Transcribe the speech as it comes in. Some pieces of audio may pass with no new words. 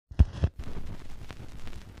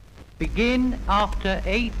Begin after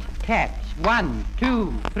 8 taps. 1,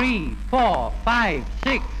 2, 3, 4, 5,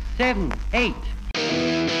 6, 7, 8.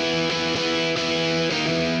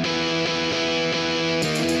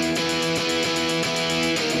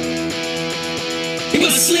 He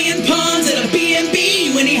was slinging pawns at a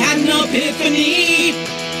B&B when he had an epiphany.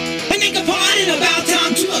 And they complained about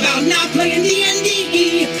time too, about not playing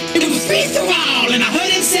D&D. It was free for all, and I heard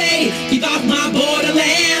him say, "Keep off my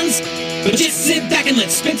borderlands. But just sit back and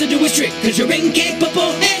let Spencer do his trick, cause you're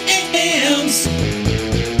incapable hams."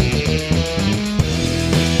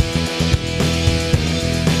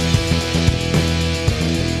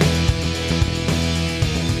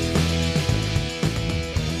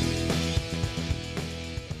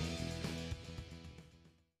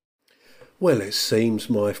 Well, it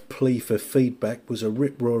seems my plea for feedback was a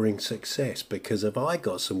rip-roaring success because I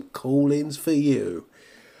got some call-ins for you.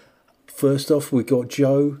 First off, we got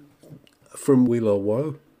Joe from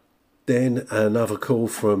Willowo. Then another call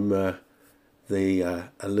from the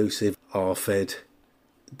elusive Arfed.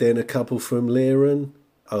 Then a couple from Liren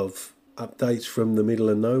of updates from the middle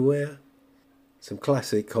of nowhere. Some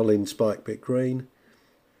classic Colin Spike Bit Green.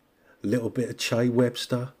 A little bit of Che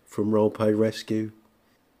Webster from Roleplay Rescue.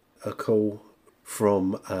 A call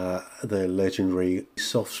from the legendary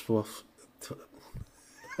Softspot,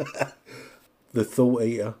 the Thought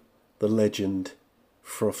Eater, the legend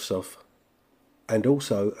Frothsoft, and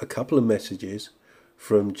also a couple of messages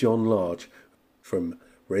from John Large from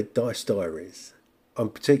Red Dice Diaries. I'm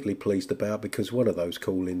particularly pleased about because one of those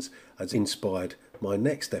call-ins has inspired my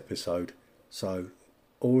next episode, so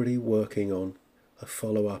already working on a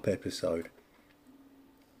follow-up episode.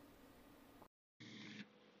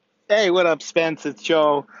 Hey, what up, Spence? It's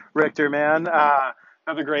Joe Richter, man.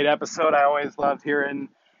 Another great episode. I always love hearing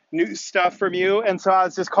new stuff from you. And so I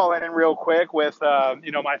was just calling in real quick with,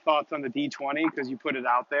 my thoughts on the D20 because you put it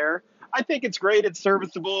out there. I think it's great. It's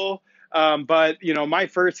serviceable. But my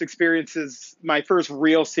first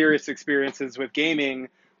real serious experiences with gaming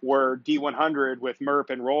were D100 with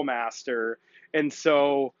MERP and Rollmaster. And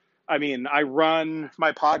so, I run,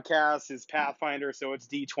 my podcast is Pathfinder, so it's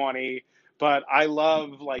D20. But I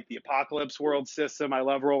love the Apocalypse World system. I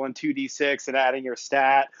love rolling 2d6 and adding your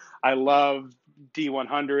stat. I love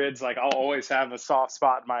D100s. I'll always have a soft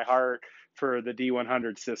spot in my heart for the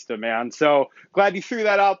D100 system, man. So glad you threw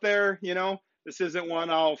that out there. This isn't one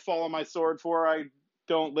I'll fall on my sword for. I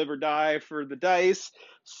don't live or die for the dice.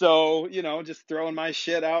 So, just throwing my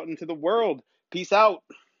shit out into the world. Peace out.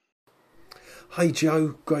 Hey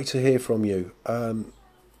Joe, great to hear from you.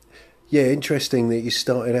 Yeah, interesting that you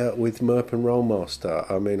started out with MERP and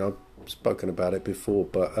Rollmaster. I've spoken about it before,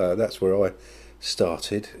 but that's where I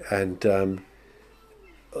started. And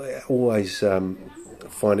I always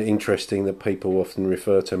find it interesting that people often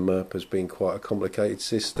refer to MERP as being quite a complicated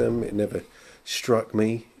system. It never struck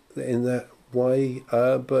me in that way,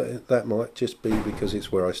 but that might just be because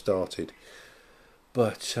it's where I started.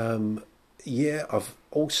 But yeah, I've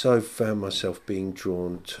also found myself being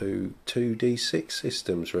drawn to 2d6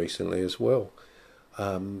 systems recently as well.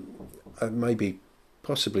 I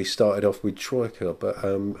possibly started off with Troika, but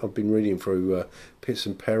I've been reading through Pits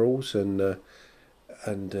and Perils and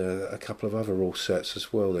a couple of other rule sets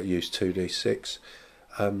as well that use 2d6.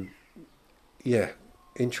 Yeah,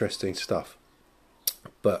 interesting stuff.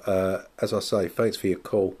 But as I say, thanks for your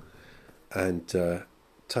call and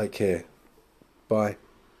take care. Bye.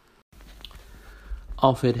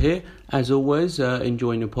 Arfed here, as always,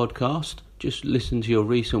 enjoying the podcast. Just listen to your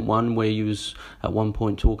recent one where you was at one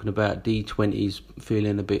point talking about D20s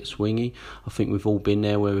feeling a bit swingy. I think we've all been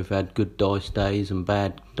there where we've had good dice days and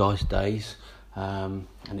bad dice days, and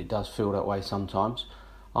it does feel that way sometimes.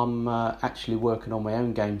 I'm actually working on my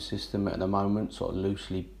own game system at the moment, sort of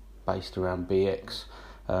loosely based around BX,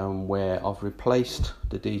 where I've replaced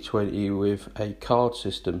the D20 with a card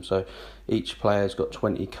system. So each player's got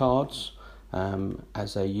 20 cards.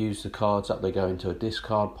 As they use the cards up, they go into a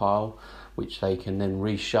discard pile, which they can then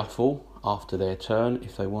reshuffle after their turn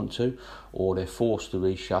if they want to, or they're forced to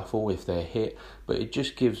reshuffle if they're hit. But it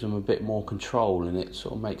just gives them a bit more control, and it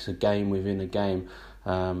sort of makes a game within a game.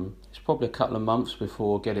 It's probably a couple of months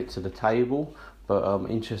before I get it to the table, but I'm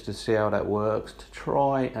interested to see how that works, to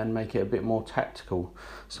try and make it a bit more tactical,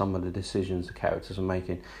 some of the decisions the characters are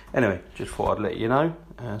making. Anyway, just thought I'd let you know,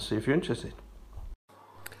 see if you're interested.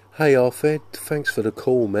 Hey Arfed, thanks for the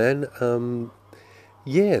call, man.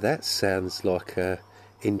 Yeah, that sounds like a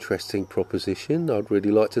interesting proposition. I'd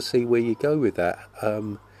really like to see where you go with that.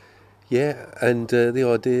 Yeah, and the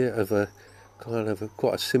idea of a kind of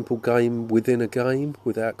quite a simple game within a game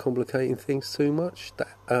without complicating things too much. That,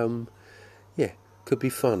 yeah, could be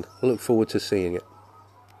fun. I look forward to seeing it.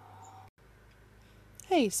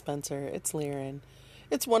 Hey Spencer, it's Liren.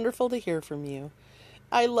 It's wonderful to hear from you.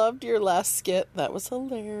 I loved your last skit. That was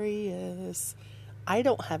hilarious. I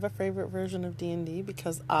don't have a favorite version of D&D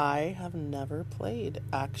because I have never played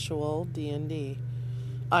actual D&D.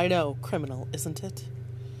 I know, criminal, isn't it?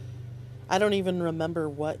 I don't even remember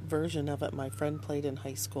what version of it my friend played in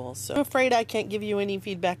high school, so I'm afraid I can't give you any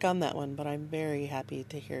feedback on that one, but I'm very happy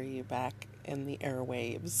to hear you back in the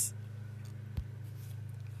airwaves.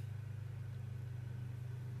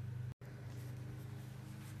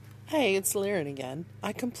 Hey, it's Liren again.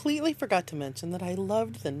 I completely forgot to mention that I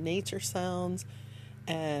loved the nature sounds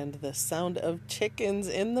and the sound of chickens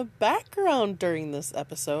in the background during this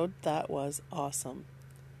episode. That was awesome.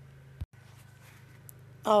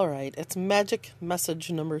 Alright, it's magic message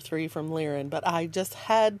number 3 from Liren, but I just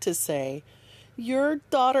had to say, your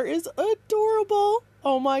daughter is adorable.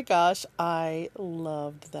 Oh my gosh, I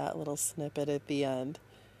loved that little snippet at the end.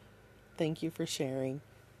 Thank you for sharing.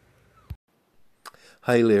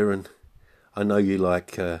 Hey Liren, I know you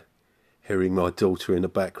like hearing my daughter in the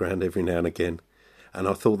background every now and again, and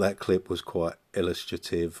I thought that clip was quite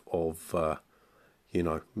illustrative of,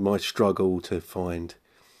 my struggle to find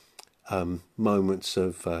moments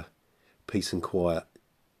of peace and quiet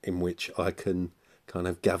in which I can kind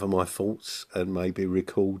of gather my thoughts and maybe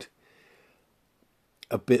record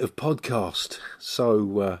a bit of podcast.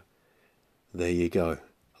 So there you go,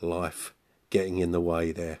 life getting in the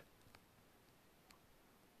way there.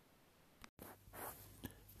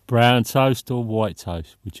 Brown toast or white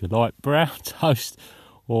toast? Would you like brown toast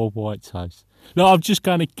or white toast? Look, I'm just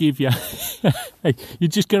going to give you... You're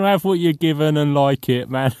just going to have what you're given and like it,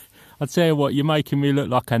 man. I tell you what, you're making me look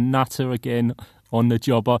like a nutter again on the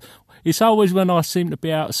job. It's always when I seem to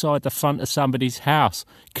be outside the front of somebody's house,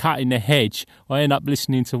 cutting the hedge, I end up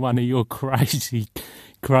listening to one of your crazy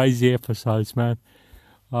episodes, man.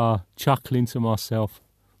 Chuckling to myself.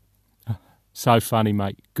 So funny,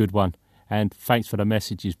 mate. Good one. And thanks for the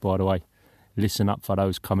messages, by the way. Listen up for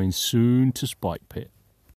those coming soon to Spike Pit.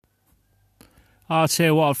 I'll tell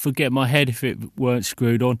you what, I'd forget my head if it weren't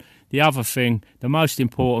screwed on. The other thing, the most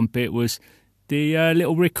important bit was the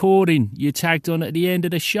little recording you tagged on at the end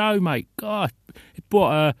of the show, mate. God,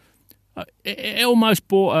 it almost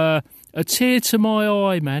brought a tear to my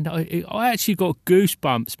eye, man. I actually got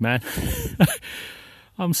goosebumps, man.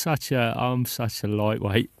 I'm such a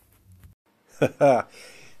lightweight.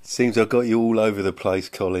 Seems I've got you all over the place,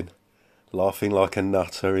 Colin. Laughing like a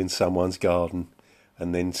nutter in someone's garden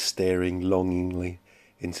and then staring longingly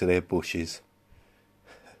into their bushes.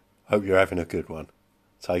 Hope you're having a good one.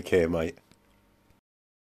 Take care, mate.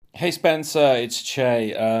 Hey Spencer, it's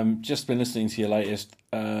Che. Just been listening to your latest.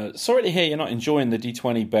 Sorry to hear you're not enjoying the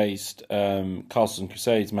D20 based Castles and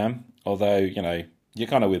Crusades, man. Although, you're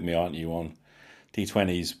kind of with me, aren't you, on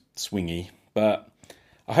D20's swingy. But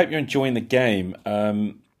I hope you're enjoying the game.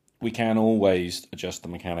 We can always adjust the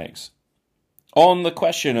mechanics. On the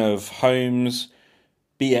question of Holmes,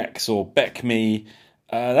 BX or BECME,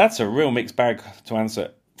 that's a real mixed bag to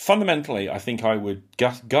answer. Fundamentally, I think I would,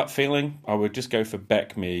 gut feeling, I would just go for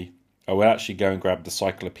BECME. I would actually go and grab the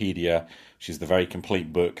Cyclopedia, which is the very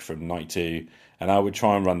complete book from 92, and I would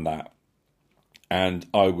try and run that. And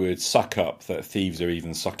I would suck up that Thieves are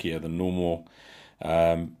even suckier than normal.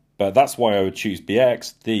 But that's why I would choose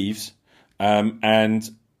BX, Thieves.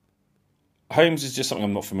 And Holmes is just something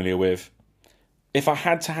I'm not familiar with. If I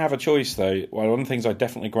had to have a choice, though, one of the things I'd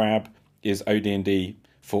definitely grab is OD&D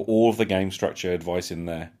for all of the game structure advice in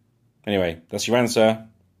there. Anyway, that's your answer.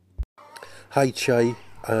 Hey, Che.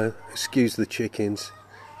 Excuse the chickens.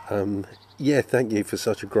 Thank you for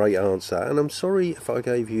such a great answer. And I'm sorry if I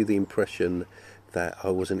gave you the impression that I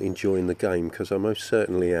wasn't enjoying the game, because I most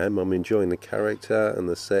certainly am. I'm enjoying the character and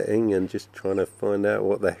the setting and just trying to find out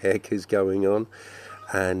what the heck is going on.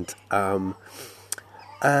 And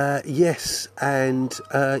yes, and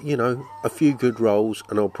a few good rolls,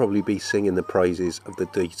 and I'll probably be singing the praises of the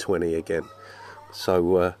D20 again.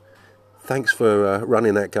 So thanks for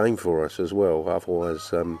running that game for us as well.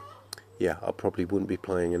 Otherwise, I probably wouldn't be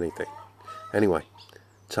playing anything. Anyway,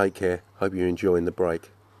 take care. Hope you're enjoying the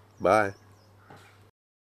break. Bye.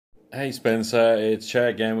 Hey Spencer, it's Che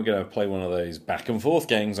again. We're going to play one of those back and forth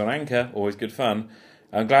games on Anchor. Always good fun.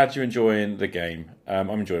 I'm glad you're enjoying the game. I'm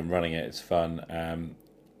enjoying running it. It's fun.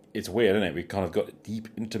 It's weird, isn't it? We kind of got deep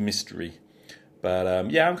into mystery. But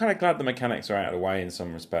I'm kind of glad the mechanics are out of the way in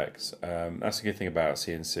some respects. That's a good thing about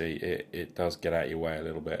CNC. It does get out of your way a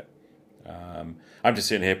little bit. I'm just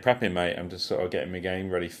sitting here prepping, mate. I'm just sort of getting my game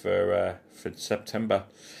ready for September.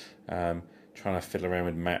 Trying to fiddle around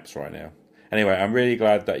with maps right now. Anyway, I'm really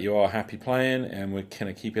glad that you are happy playing, and we're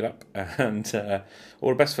going to keep it up. And all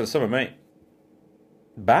the best for the summer, mate.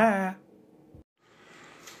 Bye.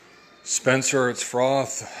 Spencer, it's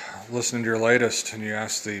Froth. Listening to your latest, and you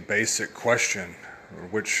asked the basic question: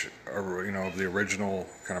 which, of the original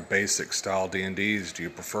kind of basic style D&Ds do you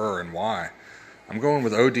prefer, and why? I'm going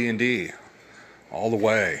with OD&D all the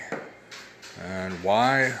way. And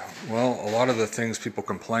why? Well, a lot of the things people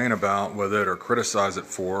complain about with it or criticize it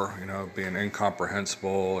for, being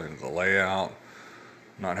incomprehensible and the layout,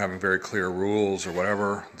 not having very clear rules or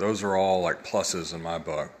whatever, those are all like pluses in my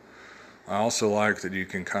book. I also like that you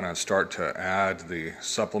can kind of start to add the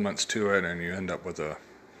supplements to it, and you end up with a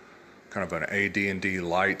kind of an AD&D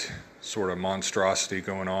light sort of monstrosity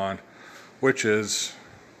going on, which is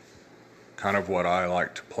kind of what I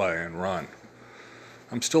like to play and run.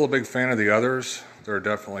 I'm still a big fan of the others. There are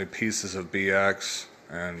definitely pieces of BX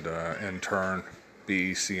and in turn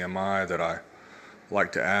BECMI that I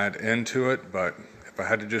like to add into it, but if I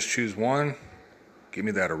had to just choose one, give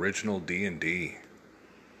me that original D&D.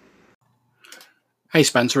 Hey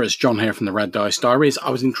Spencer, it's John here from the Red Dice Diaries.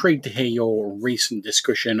 I was intrigued to hear your recent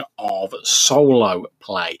discussion of solo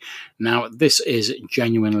play. Now, this is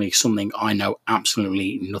genuinely something I know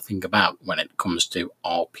absolutely nothing about when it comes to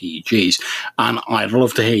RPGs, and I'd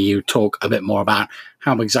love to hear you talk a bit more about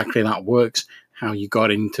how exactly that works, how you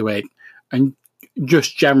got into it, and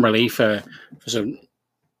just generally for some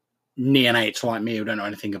neonates like me who don't know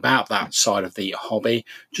anything about that side of the hobby,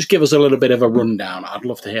 just give us a little bit of a rundown. I'd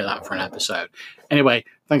love to hear that for an episode. Anyway,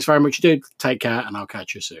 thanks very much, dude. Take care, and I'll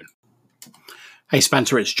catch you soon. Hey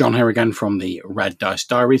Spencer, it's John here again from the Red Dice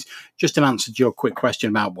Diaries. Just in answer to your quick question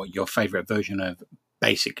about what your favourite version of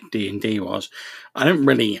basic D&D was, I don't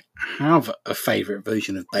really have a favourite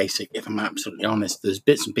version of basic, if I'm absolutely honest. There's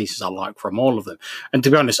bits and pieces I like from all of them, and to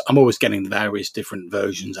be honest, I'm always getting the various different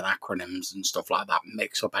versions and acronyms and stuff like that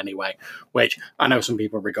mixed up anyway, which I know some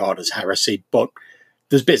people regard as heresy, but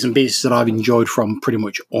there's bits and pieces that I've enjoyed from pretty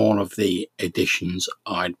much all of the editions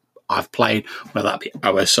I've played, whether that be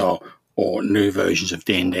OSR or new versions of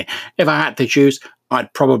D&D. If I had to choose,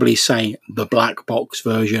 I'd probably say the black box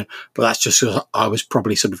version, but that's just because I was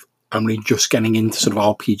probably sort of only just getting into sort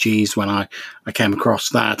of RPGs when I came across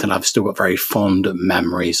that, and I've still got very fond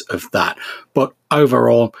memories of that. But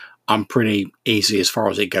overall, I'm pretty easy as far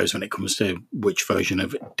as it goes when it comes to which version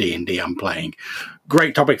of D&D I'm playing.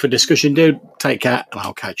 Great topic for discussion, dude. Take care, and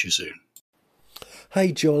I'll catch you soon.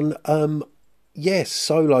 Hey, John. Yes,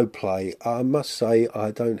 solo play. I must say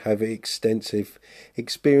I don't have extensive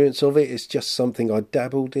experience of it. It's just something I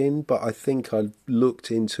dabbled in, but I think I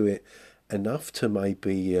looked into it enough to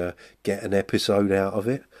maybe get an episode out of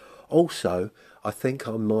it. Also, I think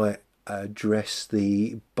I might address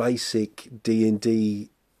the basic D&D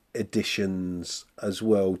editions as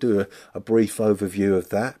well. Do a brief overview of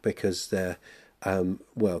that, because they're,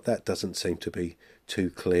 that doesn't seem to be too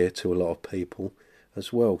clear to a lot of people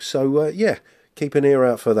as well. So, keep an ear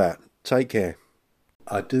out for that. Take care.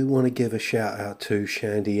 I do want to give a shout out to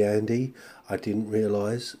Shandy Andy. I didn't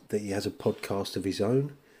realise that he has a podcast of his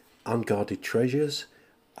own, Unguarded Treasures.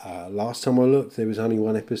 Last time I looked, there was only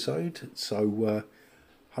one episode, so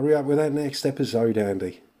hurry up with that next episode,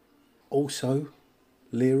 Andy. Also,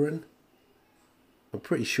 Liren, I'm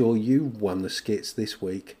pretty sure you won the skits this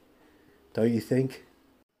week, don't you think?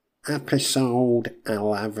 Episode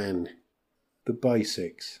 11. The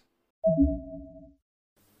basics.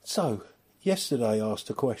 So, yesterday I asked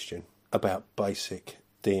a question about basic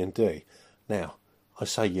D&D. Now, I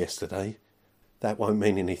say yesterday, that won't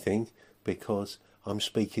mean anything because I'm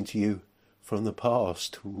speaking to you from the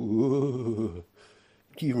past. Ooh.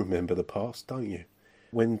 You remember the past, don't you?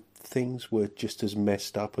 When things were just as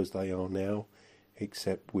messed up as they are now,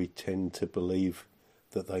 except we tend to believe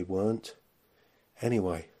that they weren't.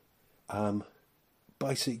 Anyway,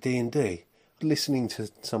 basic D&D. Listening to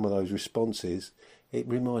some of those responses, it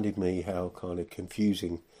reminded me how kind of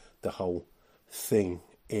confusing the whole thing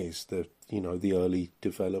is. The early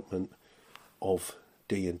development of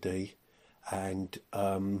D&D, and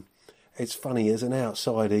it's funny, as an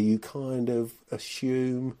outsider, you kind of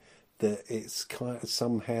assume that it's kind of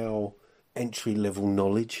somehow entry-level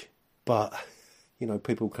knowledge, but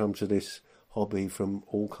people come to this hobby from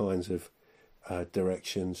all kinds of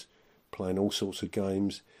directions, playing all sorts of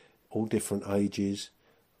games, all different ages.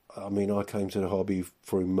 I mean, I came to the hobby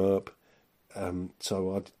through MERP,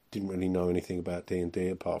 so I didn't really know anything about D&D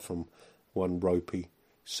apart from one ropey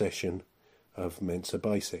session of Mensa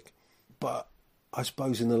Basic. But I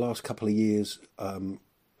suppose in the last couple of years, kind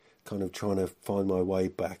of trying to find my way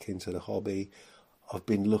back into the hobby, I've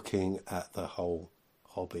been looking at the whole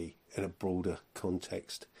hobby in a broader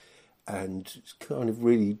context, and kind of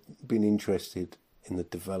really been interested in the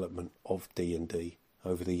development of D&D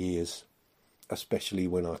over the years. especially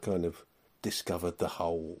when I kind of discovered the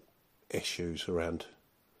whole issues around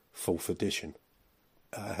 4th edition,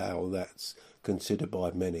 how that's considered by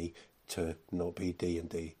many to not be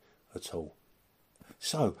D&D at all.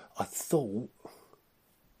 So I thought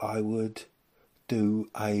I would do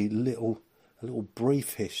a little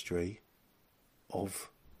brief history of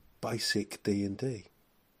basic D&D.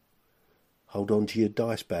 Hold on to your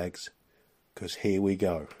dice bags, because here we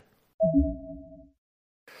go.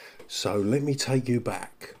 So let me take you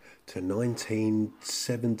back to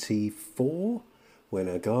 1974, when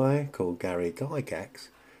a guy called Gary Gygax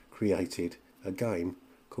created a game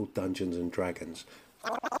called Dungeons and Dragons.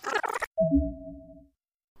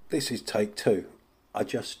 This is take 2. I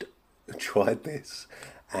just tried this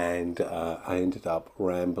and I ended up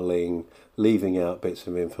rambling, leaving out bits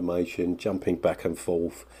of information, jumping back and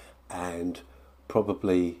forth, and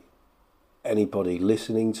probably anybody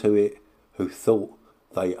listening to it who thought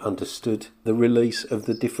they understood the release of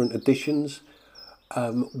the different editions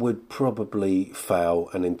would probably fail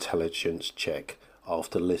an intelligence check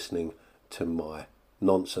after listening to my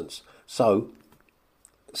nonsense. So,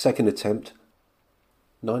 second attempt,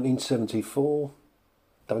 1974,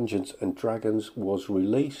 Dungeons and Dragons was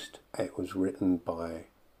released. It was written by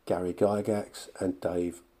Gary Gygax and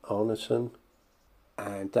Dave Arneson,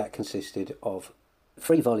 and that consisted of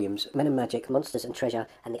 3 volumes, Men and Magic, Monsters and Treasure,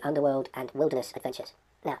 and the Underworld and Wilderness Adventures.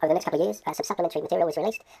 Now, over the next couple of years, some supplementary material was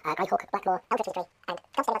released. Greyhawk, Blackmoor, Eldritch Mystery, and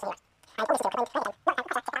Gunstone Lost in the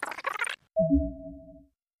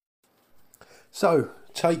So,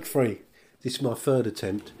 take 3. This is my third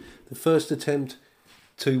attempt. The first attempt,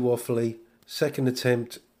 too waffly. Second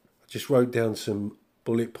attempt, I just wrote down some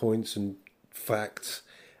bullet points and facts,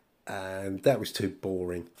 and that was too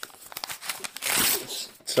boring.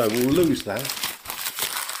 So we'll lose that.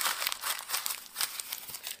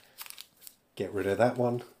 Get rid of that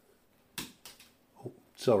one. Oh,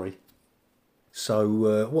 sorry.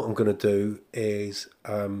 So what I'm going to do is,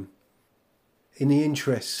 in the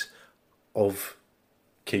interests of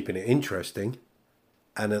keeping it interesting,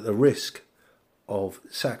 and at the risk of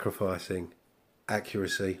sacrificing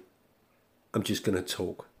accuracy, I'm just going to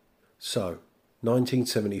talk. So,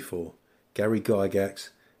 1974, Gary Gygax,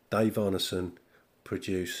 Dave Arneson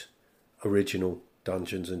produce original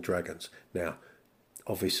Dungeons and Dragons. Now,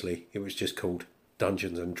 obviously, it was just called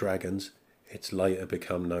Dungeons and Dragons. It's later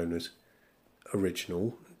become known as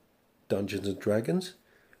original Dungeons and Dragons,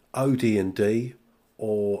 OD&D,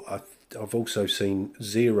 or I've also seen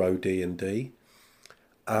Zero D&D,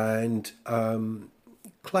 and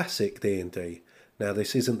classic D&D. Now,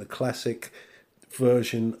 this isn't the classic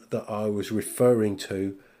version that I was referring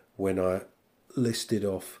to when I listed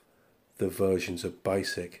off the versions of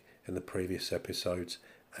basic in the previous episodes,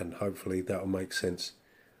 and hopefully that'll make sense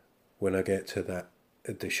when I get to that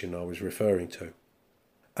edition I was referring to.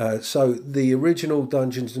 So the original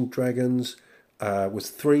Dungeons and Dragons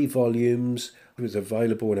was 3 volumes. It was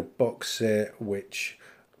available in a box set which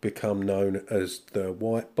become known as the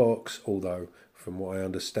White Box, although from what I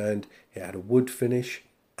understand it had a wood finish.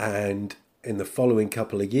 And in the following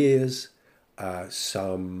couple of years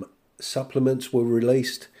some supplements were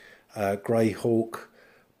released, Greyhawk,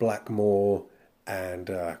 Blackmoor, and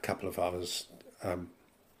a couple of others.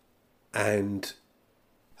 And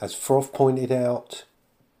as Froth pointed out,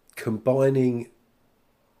 combining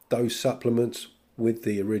those supplements with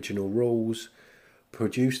the original rules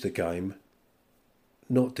produced a game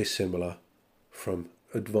not dissimilar from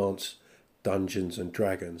Advanced Dungeons and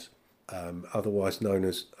Dragons, otherwise known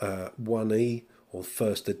as 1E or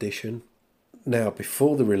First Edition. Now,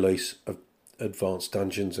 before the release of Advanced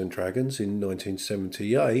Dungeons and Dragons in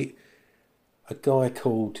 1978, a guy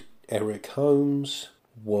called Eric Holmes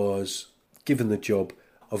was given the job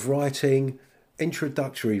of writing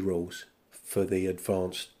introductory rules for the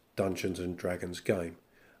Advanced Dungeons and Dragons game.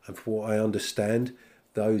 And from what I understand,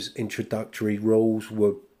 those introductory rules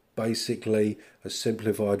were basically a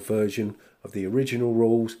simplified version of the original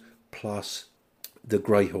rules plus the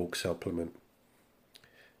Greyhawk supplement.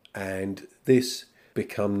 And this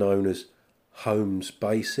became known as Holmes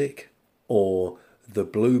Basic or the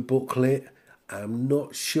Blue Booklet. I'm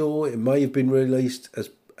not sure, it may have been released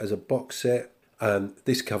as a box set.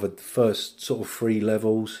 This covered the first sort of 3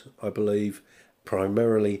 levels, I believe,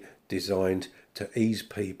 primarily designed to ease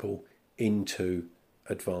people into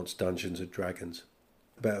Advanced Dungeons and Dragons.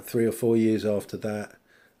 About 3 or 4 years after that,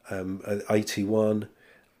 at 81,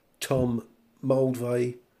 Tom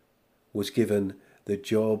Moldvay was given the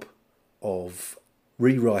job of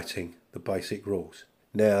rewriting the basic rules.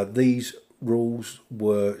 Now, these rules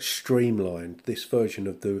were streamlined. This version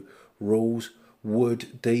of the rules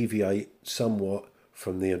would deviate somewhat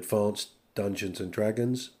from the Advanced Dungeons and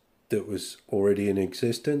Dragons that was already in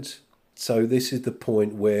existence. So this is the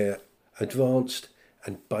point where advanced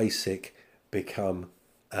and basic become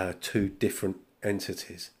two different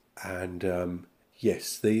entities. And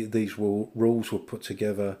yes, these rules were put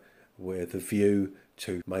together with a view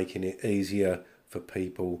to making it easier for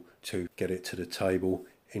people to get it to the table,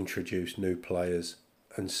 introduce new players,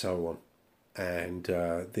 and so on. And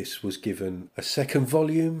this was given a second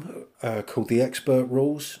volume called The Expert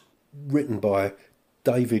Rules, written by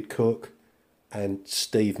David Cook and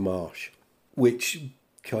Steve Marsh, which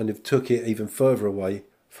kind of took it even further away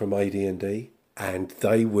from AD&D, and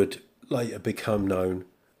they would later become known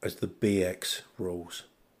as the BX Rules.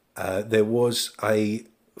 There was a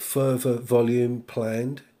further volume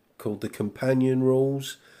planned called the Companion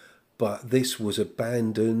Rules, but this was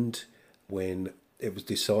abandoned when it was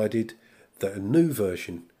decided that a new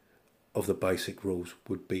version of the basic rules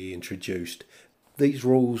would be introduced. These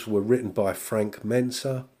rules were written by Frank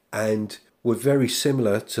Mensa and were very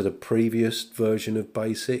similar to the previous version of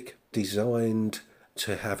basic, designed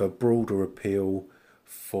to have a broader appeal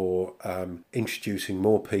for introducing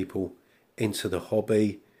more people into the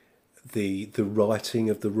hobby. The writing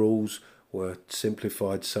of the rules were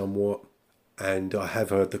simplified somewhat, and I have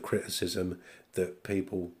heard the criticism that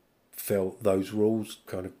people felt those rules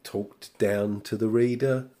kind of talked down to the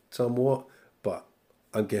reader somewhat, but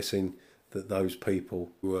I'm guessing that those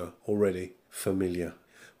people were already familiar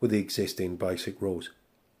with the existing basic rules.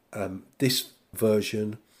 This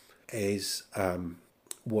version is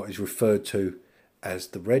what is referred to as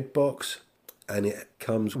the red box, and it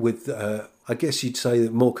comes with, I guess you'd say,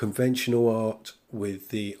 that more conventional art with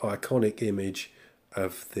the iconic image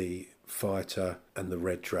of the fighter and the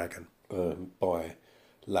red dragon by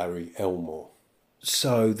Larry Elmore.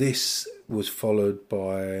 So this was followed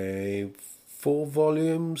by 4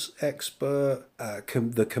 volumes, Expert,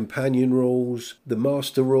 the Companion Rules, the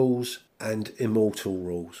Master Rules, and Immortal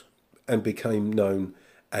Rules, and became known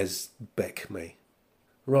as BECMI.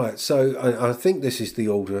 Right, so I think this is the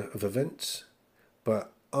order of events,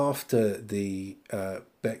 but after the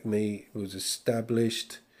BECMI was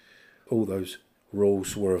established, all those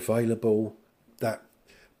rules were available. That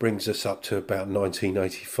brings us up to about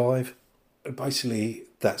 1985. Basically,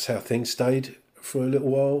 that's how things stayed for a little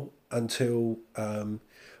while until,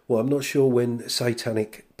 well, I'm not sure when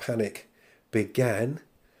Satanic Panic began,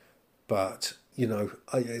 but, you know,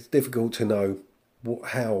 it's difficult to know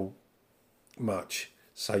how much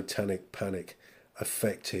Satanic Panic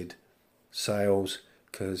affected sales,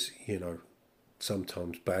 because, you know,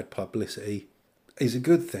 sometimes bad publicity is a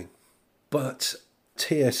good thing. But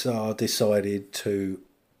TSR decided to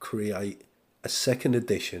create a second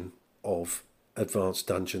edition of Advanced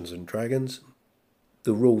Dungeons and Dragons.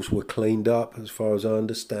 The rules were cleaned up, as far as I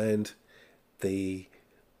understand. The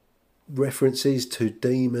references to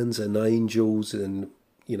demons and angels and,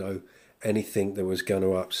 you know, anything that was going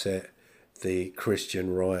to upset the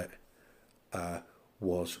Christian right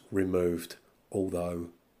was removed, although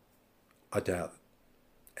I doubt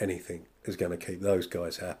anything is going to keep those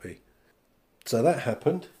guys happy. So that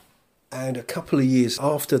happened, and a couple of years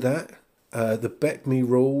after that, the BECMI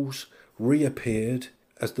rules reappeared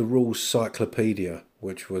as the Rules Cyclopedia,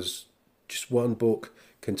 which was just one book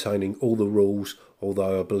containing all the rules,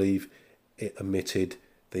 although I believe it omitted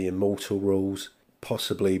the Immortal Rules,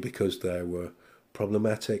 possibly because they were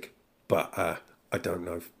problematic, but I don't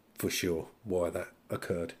know for sure why that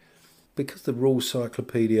occurred. Because the Rules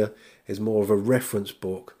Cyclopedia is more of a reference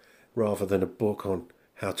book rather than a book on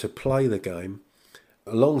how to play the game,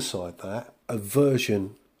 alongside that, a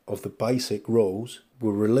version of the basic rules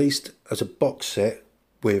were released as a box set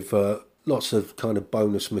with lots of kind of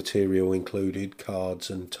bonus material included, cards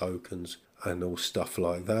and tokens and all stuff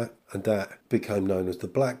like that. And that became known as the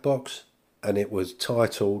Black Box, and it was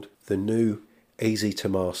titled The New Easy to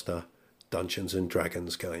Master Dungeons and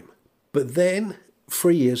Dragons Game. But then,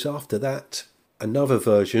 3 years after that, another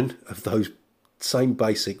version of those same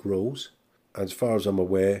basic rules, as far as I'm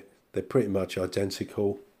aware, they're pretty much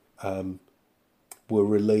identical, were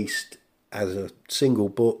released as a single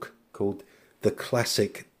book called The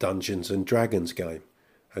Classic Dungeons and Dragons Game,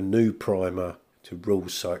 a new primer to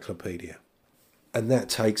Rules Cyclopedia. And that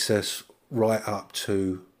takes us right up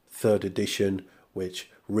to 3rd edition, which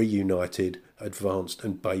reunited Advanced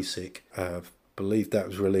and Basic. I believe that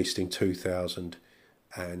was released in 2000.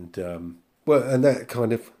 And that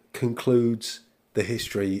kind of concludes the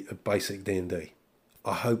history of basic D&D.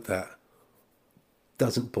 I hope that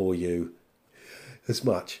doesn't bore you as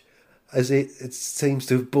much as it seems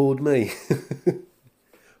to have bored me.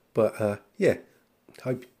 But yeah,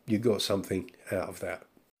 hope you got something out of that.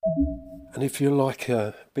 And if you like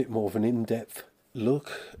a bit more of an in-depth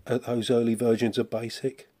look at those early versions of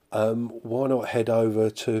BASIC, why not head over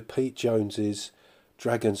to Pete Jones's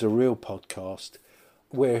Dragons Are Real podcast,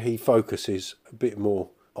 where he focuses a bit more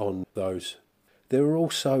on those. There are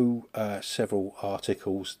also several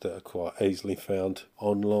articles that are quite easily found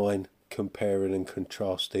online, comparing and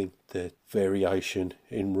contrasting the variation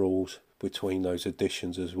in rules between those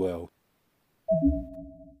editions as well.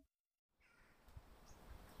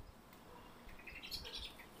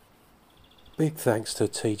 Big thanks to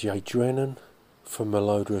TJ Drennan from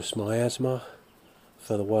Melodious Miasma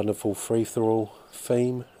for the wonderful free-for-all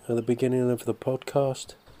theme at the beginning of the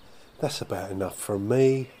podcast. That's about enough from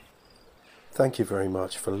me. Thank you very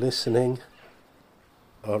much for listening.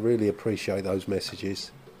 I really appreciate those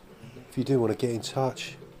messages. If you do want to get in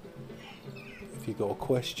touch, if you've got a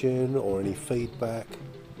question or any feedback,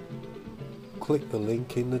 click the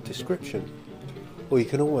link in the description. Or you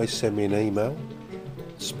can always send me an email,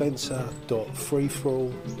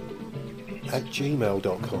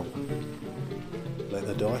 spencer.freeforall@gmail.com. Let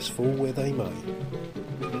the dice fall where they may.